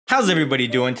How's everybody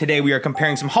doing? Today we are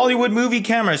comparing some Hollywood movie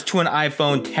cameras to an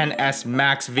iPhone XS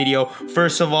Max video.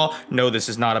 First of all, no, this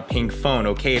is not a pink phone,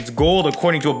 okay? It's gold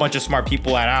according to a bunch of smart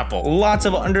people at Apple. Lots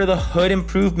of under the hood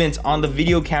improvements on the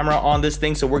video camera on this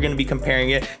thing, so we're gonna be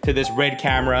comparing it to this red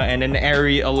camera and an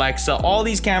Arri, Alexa, all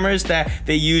these cameras that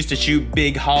they use to shoot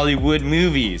big Hollywood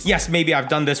movies. Yes, maybe I've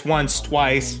done this once,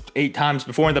 twice, 8 times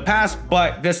before in the past,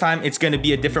 but this time it's gonna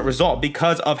be a different result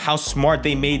because of how smart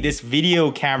they made this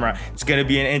video camera. It's gonna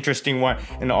be an interesting one,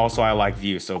 and also I like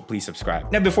views, so please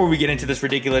subscribe. Now before we get into this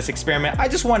ridiculous experiment, I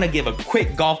just want to give a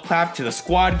quick golf clap to the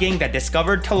squad gang that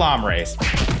discovered telomerase.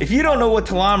 If you don't know what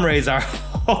telomerase are,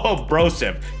 oh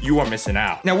brosif, you are missing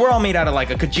out. Now we're all made out of like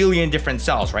a kajillion different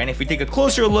cells, right? And if we take a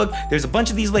closer look, there's a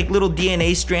bunch of these like little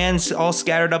DNA strands all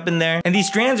scattered up in there. And these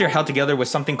strands are held together with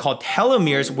something called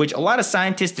telomeres, which a lot of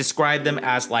scientists describe them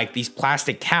as like these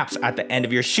plastic caps at the end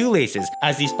of your shoelaces.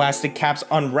 As these plastic caps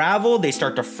unravel, they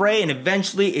start to fray and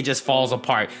eventually it just falls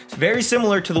apart. It's very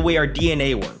similar to the way our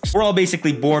DNA works. We're all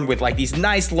basically born with like these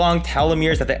nice long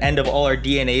telomeres at the end of all our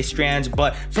DNA strands,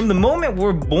 but from the moment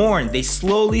we're born, they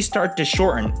slowly start to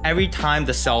shorten every time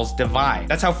the cells divide.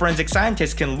 That's how forensic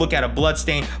scientists can look at a blood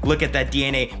stain, look at that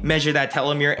DNA, measure that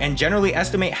telomere, and generally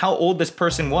estimate how old this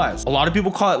person was. A lot of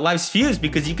people call it life's fuse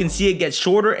because you can see it get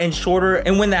shorter and shorter,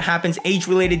 and when that happens,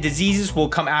 age-related diseases will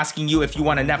come asking you if you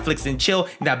want to Netflix and chill,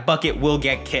 and that bucket will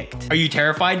get kicked. Are you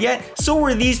terrified yet? So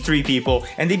were these 3 people,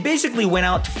 and they basically went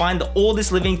out to find the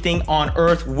oldest living thing on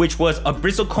Earth, which was a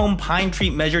bristlecone pine tree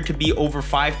measured to be over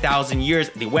 5,000 years.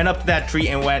 They went up to that tree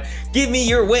and went, "Give me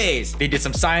your ways." They did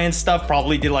some science stuff,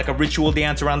 probably did like a ritual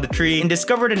dance around the tree, and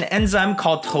discovered an enzyme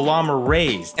called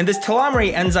telomerase. And this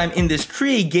telomerase enzyme in this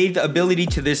tree gave the ability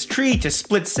to this tree to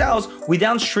split cells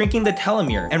without shrinking the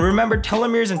telomere. And remember,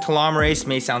 telomeres and telomerase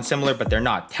may sound similar, but they're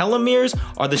not. Telomeres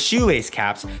are the shoelace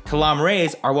caps.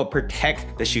 Telomerase are what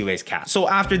protect the shoelace caps. So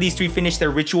after these 3 finished their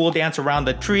ritual dance around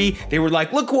the tree, they were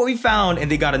like, "Look what we found,"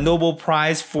 and they got a Nobel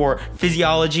Prize for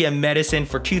Physiology and Medicine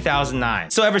for 2009.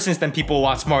 So ever since then, people a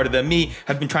lot smarter than me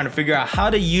have been trying to figure out how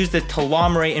to use the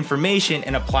telomerase information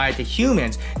and apply it to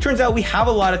humans. Turns out we have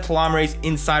a lot of telomerase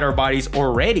inside our bodies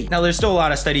already. Now there's still a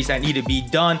lot of studies that need to be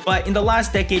done, but in the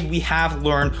last decade we have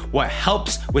learned what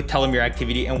helps with telomere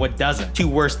activity and what doesn't. 2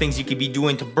 worst things you could be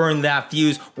doing to burn that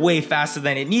fuse way faster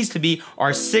than it needs to be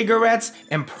are cigarettes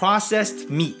and processed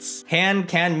meats. Hand,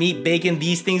 canned meat, bacon,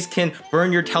 these things can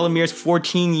burn your telomeres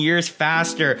 14 years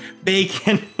faster.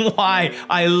 Bacon, why?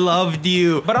 I loved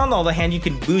you. But on the other hand, you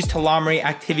can boost telomere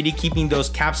activity, keeping those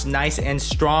caps nice and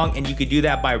strong, and you could do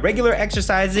that by regular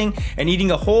exercising and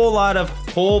eating a whole lot of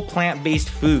whole plant-based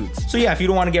foods. So yeah, if you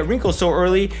don't want to get wrinkles so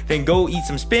early, then go eat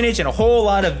some spinach and a whole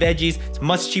lot of veggies. It's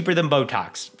much cheaper than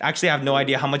Botox. Actually, I have no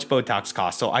idea how much Botox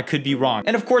costs, so I could be wrong.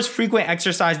 And of course, frequent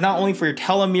exercise, not only for your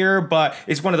telomere, but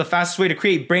it's one of the fastest way to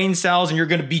create brain cells, and you're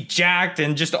gonna be jacked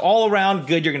and just all around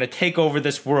good. You're gonna take over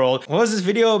this world. What was this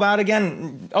video about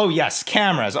again? Oh yes,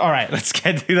 cameras. All right, let's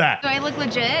get to that. Do I look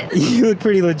legit? You look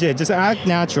pretty legit. Just act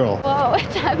natural. Whoa,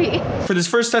 it's heavy. For this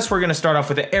first test, we're gonna start off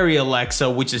with the Arri Alexa,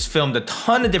 which has filmed a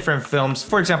ton of different films.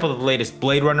 For example, the latest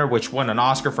Blade Runner, which won an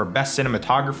Oscar for Best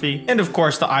Cinematography. And of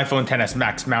course, the iPhone XS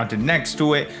Max mounted next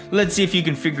to it. Let's see if you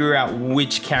can figure out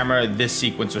which camera this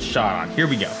sequence was shot on. Here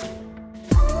we go.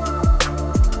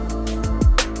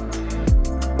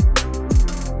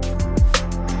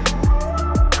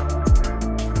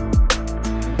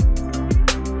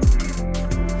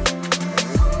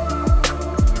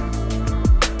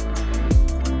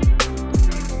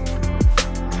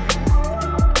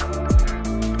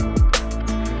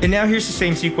 And now here's the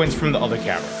same sequence from the other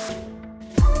camera.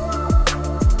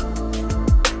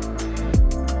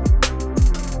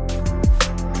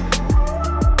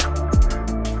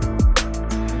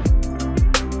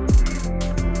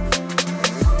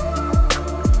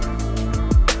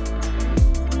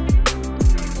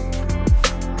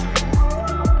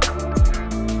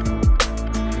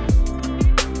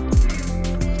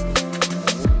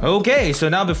 Okay, so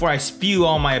now before I spew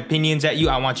all my opinions at you,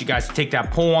 I want you guys to take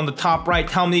that poll on the top right.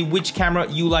 Tell me which camera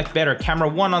you like better. Camera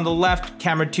 1 on the left,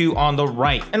 camera 2 on the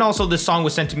right. And also, this song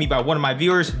was sent to me by one of my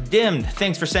viewers, Dimmed.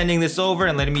 Thanks for sending this over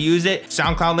and letting me use it.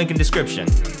 SoundCloud link in description.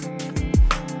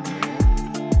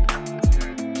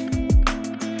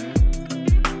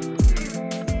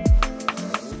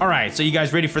 All right, so you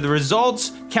guys ready for the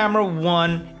results? Camera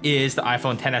 1 is the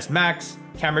iPhone XS Max.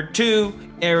 Camera 2,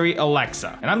 Arri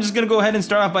Alexa. And I'm just gonna go ahead and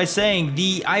start off by saying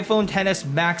the iPhone XS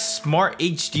Max Smart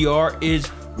HDR is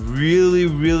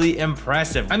really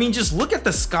impressive. I mean, just look at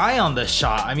the sky on this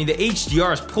shot. I mean, the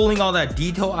HDR is pulling all that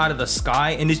detail out of the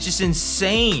sky, and it's just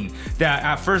insane that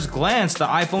at first glance, the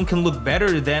iPhone can look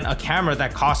better than a camera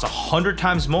that costs 100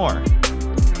 times more.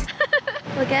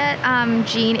 Look at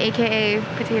Gene, aka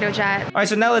Potato Jet. All right,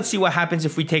 so now let's see what happens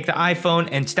if we take the iPhone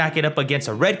and stack it up against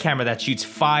a red camera that shoots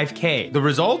 5K. The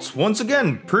results, once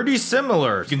again, pretty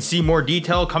similar. You can see more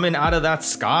detail coming out of that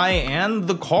sky and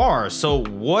the car. So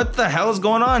what the hell is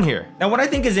going on here? Now, what I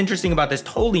think is interesting about this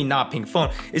totally not pink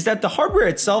phone is that the hardware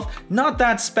itself, not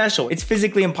that special. It's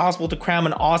physically impossible to cram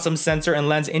an awesome sensor and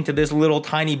lens into this little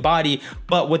tiny body,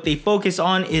 but what they focus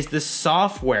on is the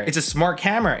software. It's a smart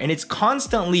camera and it's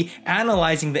constantly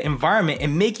analyzing the environment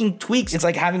and making tweaks. It's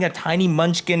like having a tiny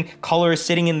munchkin color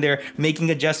sitting in there, making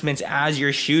adjustments as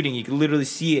you're shooting. You can literally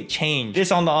see it change.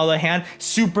 This, on the other hand,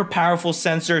 super powerful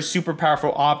sensor, super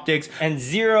powerful optics, and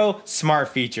zero smart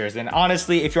features. And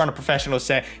honestly, if you're on a professional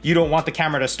set, you don't want the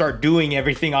camera to start doing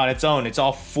everything on its own. It's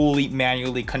all fully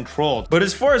manually controlled. But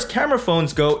as far as camera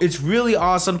phones go, it's really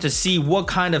awesome to see what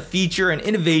kind of feature and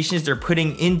innovations they're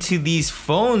putting into these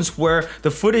phones, where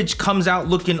the footage comes out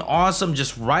looking awesome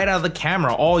just right out of the camera.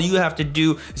 All you have to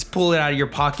do is pull it out of your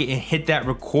pocket and hit that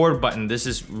record button. This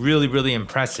is really, really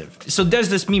impressive. So does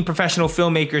this mean professional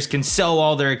filmmakers can sell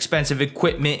all their expensive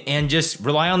equipment and just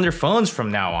rely on their phones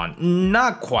from now on?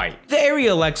 Not quite. The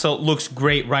Arri Alexa looks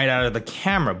great right out of the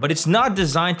camera, but it's not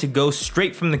designed to go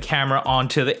straight from the camera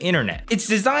onto the internet. It's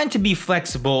designed to be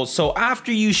flexible, so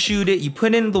after you shoot it, you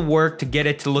put in the work to get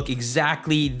it to look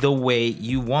exactly the way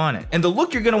you want it. And the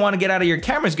look you're gonna wanna get out of your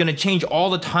camera is gonna change all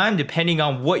the time depending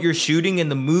on what you're shooting and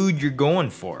the mood you're going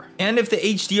for. And if the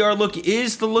HDR look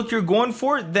is the look you're going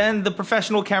for, then the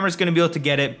professional camera is gonna be able to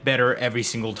get it better every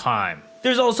single time.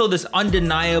 There's also this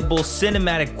undeniable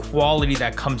cinematic quality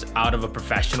that comes out of a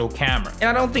professional camera. And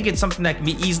I don't think it's something that can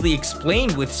be easily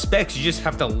explained with specs. You just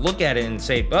have to look at it and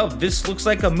say, oh, this looks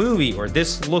like a movie, or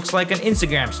this looks like an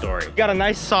Instagram story. Got a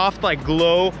nice soft like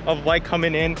glow of light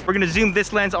coming in. We're gonna zoom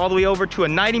this lens all the way over to a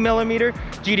 90mm.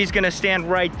 Judy's gonna stand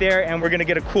right there and we're gonna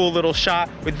get a cool little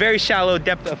shot with very shallow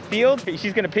depth of field.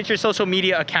 She's gonna pitch her social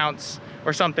media accounts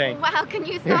or something. Wow, can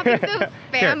you stop being so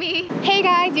spammy? Hey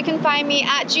guys, you can find me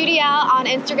at JUDYELLE on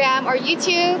Instagram or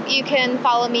YouTube. You can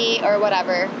follow me or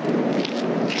whatever.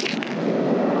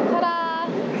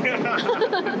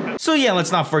 So yeah,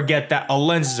 let's not forget that a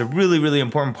lens is a really, really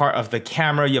important part of the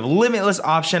camera. You have a limitless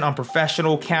option on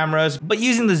professional cameras, but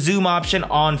using the zoom option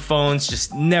on phones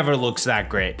just never looks that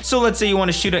great. So let's say you want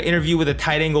to shoot an interview with a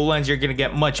tight angle lens, you're gonna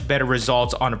get much better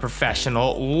results on a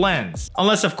professional lens.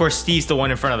 Unless of course Steve's the one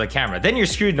in front of the camera, then you're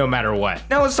screwed no matter what.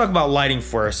 Now let's talk about lighting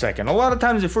for a second. A lot of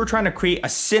times if we're trying to create a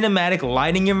cinematic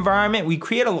lighting environment, we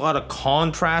create a lot of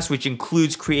contrast, which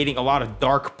includes creating a lot of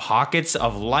dark pockets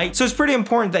of light. So it's pretty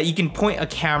important that you can point a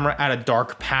camera at a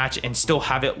dark patch and still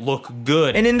have it look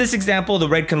good. And in this example, the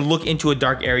red can look into a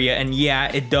dark area, and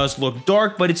yeah, it does look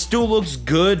dark, but it still looks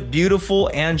good, beautiful,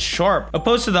 and sharp.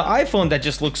 Opposed to the iPhone that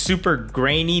just looks super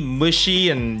grainy,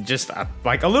 mushy, and just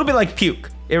like a little bit like puke.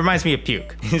 It reminds me of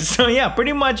puke. So yeah,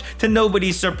 pretty much to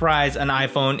nobody's surprise, an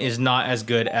iPhone is not as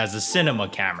good as a cinema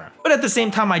camera. But at the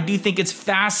same time, I do think it's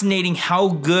fascinating how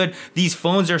good these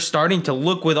phones are starting to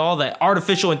look with all the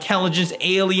artificial intelligence,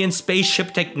 alien,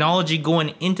 spaceship technology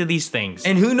going into these things.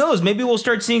 And who knows, maybe we'll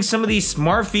start seeing some of these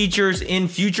smart features in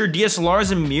future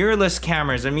DSLRs and mirrorless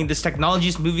cameras. I mean, this technology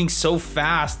is moving so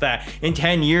fast that in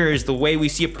 10 years, the way we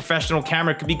see a professional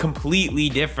camera could be completely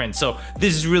different. So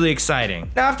this is really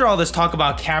exciting. Now, after all this talk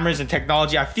about cameras and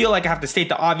technology, I feel like I have to state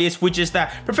the obvious, which is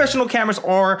that professional cameras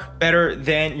are better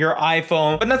than your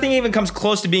iPhone, but nothing even comes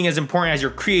close to being as important as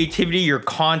your creativity, your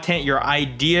content, your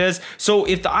ideas. So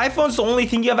if the iPhone's the only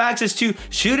thing you have access to,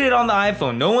 shoot it on the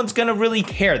iPhone. No one's gonna really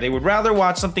care. They would rather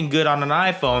watch something good on an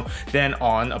iPhone than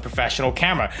on a professional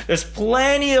camera. There's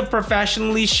plenty of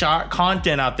professionally shot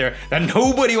content out there that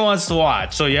nobody wants to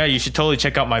watch. So yeah, you should totally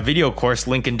check out my video course,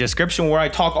 link in description, where I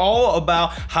talk all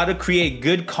about how to create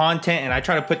good content, and I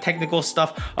try to put technical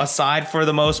stuff aside for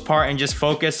the most part and just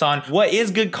focus on what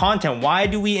is good content. Why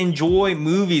do we enjoy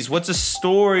movies? What's a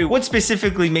story? What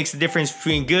specifically makes the difference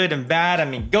between good and bad? I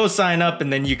mean, go sign up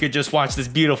and then you could just watch this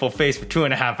beautiful face for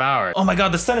 2.5 hours. Oh my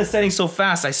God, the sun is setting so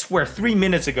fast. I swear 3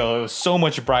 minutes ago, it was so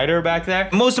much brighter back there.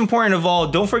 Most important of all,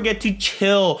 don't forget to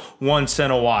chill once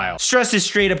in a while. Stress is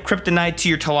straight up kryptonite to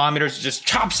your telomeres. It just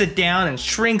chops it down and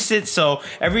shrinks it. So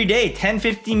every day,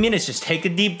 10-15 minutes, just take a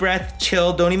deep breath,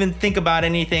 chill, don't even think about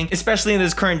anything, especially in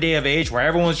this current day of age where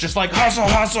everyone's just like hustle,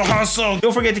 hustle, hustle.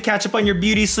 Don't forget to catch up on your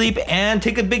beauty sleep and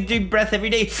take a big deep breath every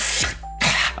day.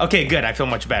 Okay, good, I feel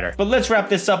much better. But let's wrap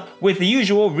this up with the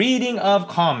usual reading of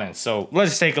comments. So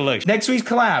let's take a look. Next week's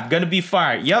collab, gonna be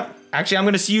fire. Yep, Actually, I'm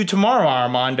gonna see you tomorrow,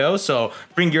 Armando. So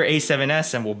bring your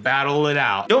A7S and we'll battle it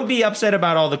out. Don't be upset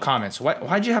about all the comments.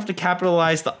 Why'd you have to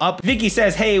capitalize the up? Vicky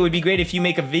says, hey, it would be great if you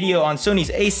make a video on Sony's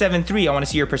A7 III. I wanna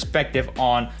see your perspective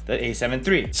on the A7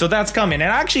 III. So that's coming.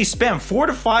 And I actually spent 4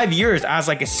 to 5 years as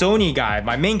like a Sony guy.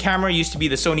 My main camera used to be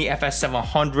the Sony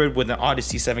FS700 with an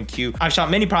Odyssey 7Q. I've shot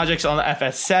many projects on the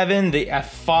FS7, the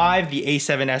F5, the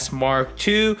A7S Mark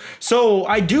II. So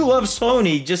I do love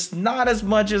Sony, just not as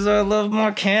much as I love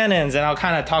my Canons. And I'll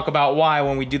kind of talk about why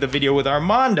when we do the video with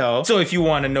Armando. So if you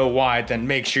want to know why, then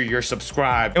make sure you're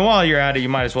subscribed. And while you're at it, you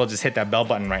might as well just hit that bell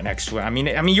button right next to it. I mean,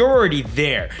 you're already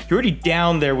there. You're already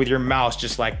down there with your mouse,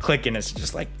 just like clicking. It's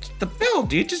just like the bell,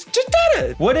 dude. Just did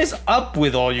it. What is up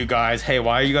with all you guys? Hey,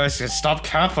 why are you guys just stop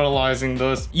capitalizing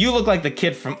those? You look like the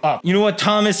kid from Up. You know what,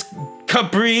 Thomas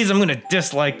Caprice? I'm gonna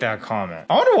dislike that comment.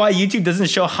 I wonder why YouTube doesn't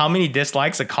show how many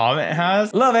dislikes a comment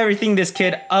has. Love everything this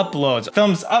kid uploads.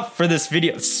 Thumbs up for this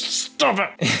video. Stop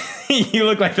it. You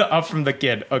look like the Up from the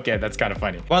kid. Okay, that's kind of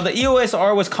funny. While the EOS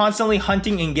R was constantly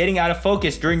hunting and getting out of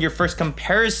focus during your first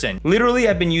comparison. Literally,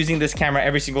 I've been using this camera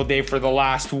every single day for the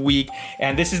last week,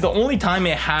 and this is the only time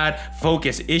it had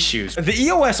focus issues. The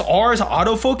EOS R's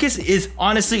autofocus is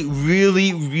honestly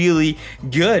really, really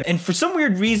good. And for some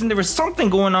weird reason, there was something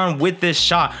going on with this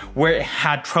shot where it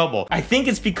had trouble. I think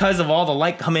it's because of all the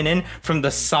light coming in from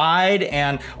the side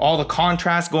and all the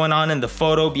contrast going on in the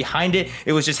photo behind it.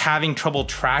 It was just having trouble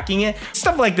tracking it.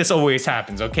 Stuff like this always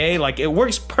happens, okay? Like, it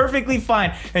works perfectly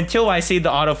fine until I say the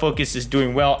autofocus is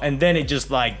doing well, and then it just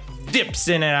like dips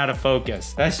in and out of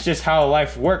focus. That's just how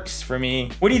life works for me.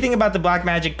 What do you think about the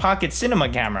Blackmagic Pocket Cinema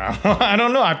camera? I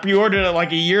don't know. I pre-ordered it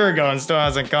like a year ago and still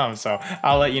hasn't come, so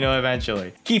I'll let you know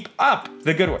eventually. Keep up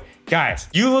the good work. Guys,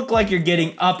 you look like you're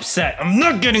getting upset. I'm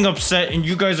not getting upset, and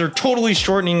you guys are totally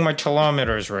shortening my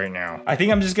kilometers right now. I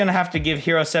think I'm just gonna have to give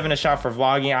Hero 7 a shot for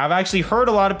vlogging. I've actually heard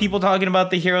a lot of people talking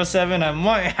about the Hero 7. I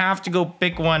might have to go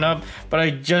pick one up, but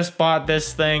I just bought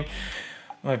this thing.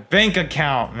 My bank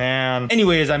account, man.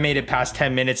 Anyways, I made it past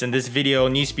 10 minutes and this video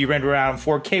needs to be rendered out in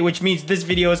 4K, which means this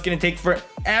video is gonna take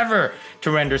forever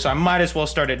to render, so I might as well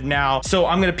start it now. So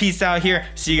I'm gonna peace out here.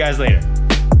 See you guys later.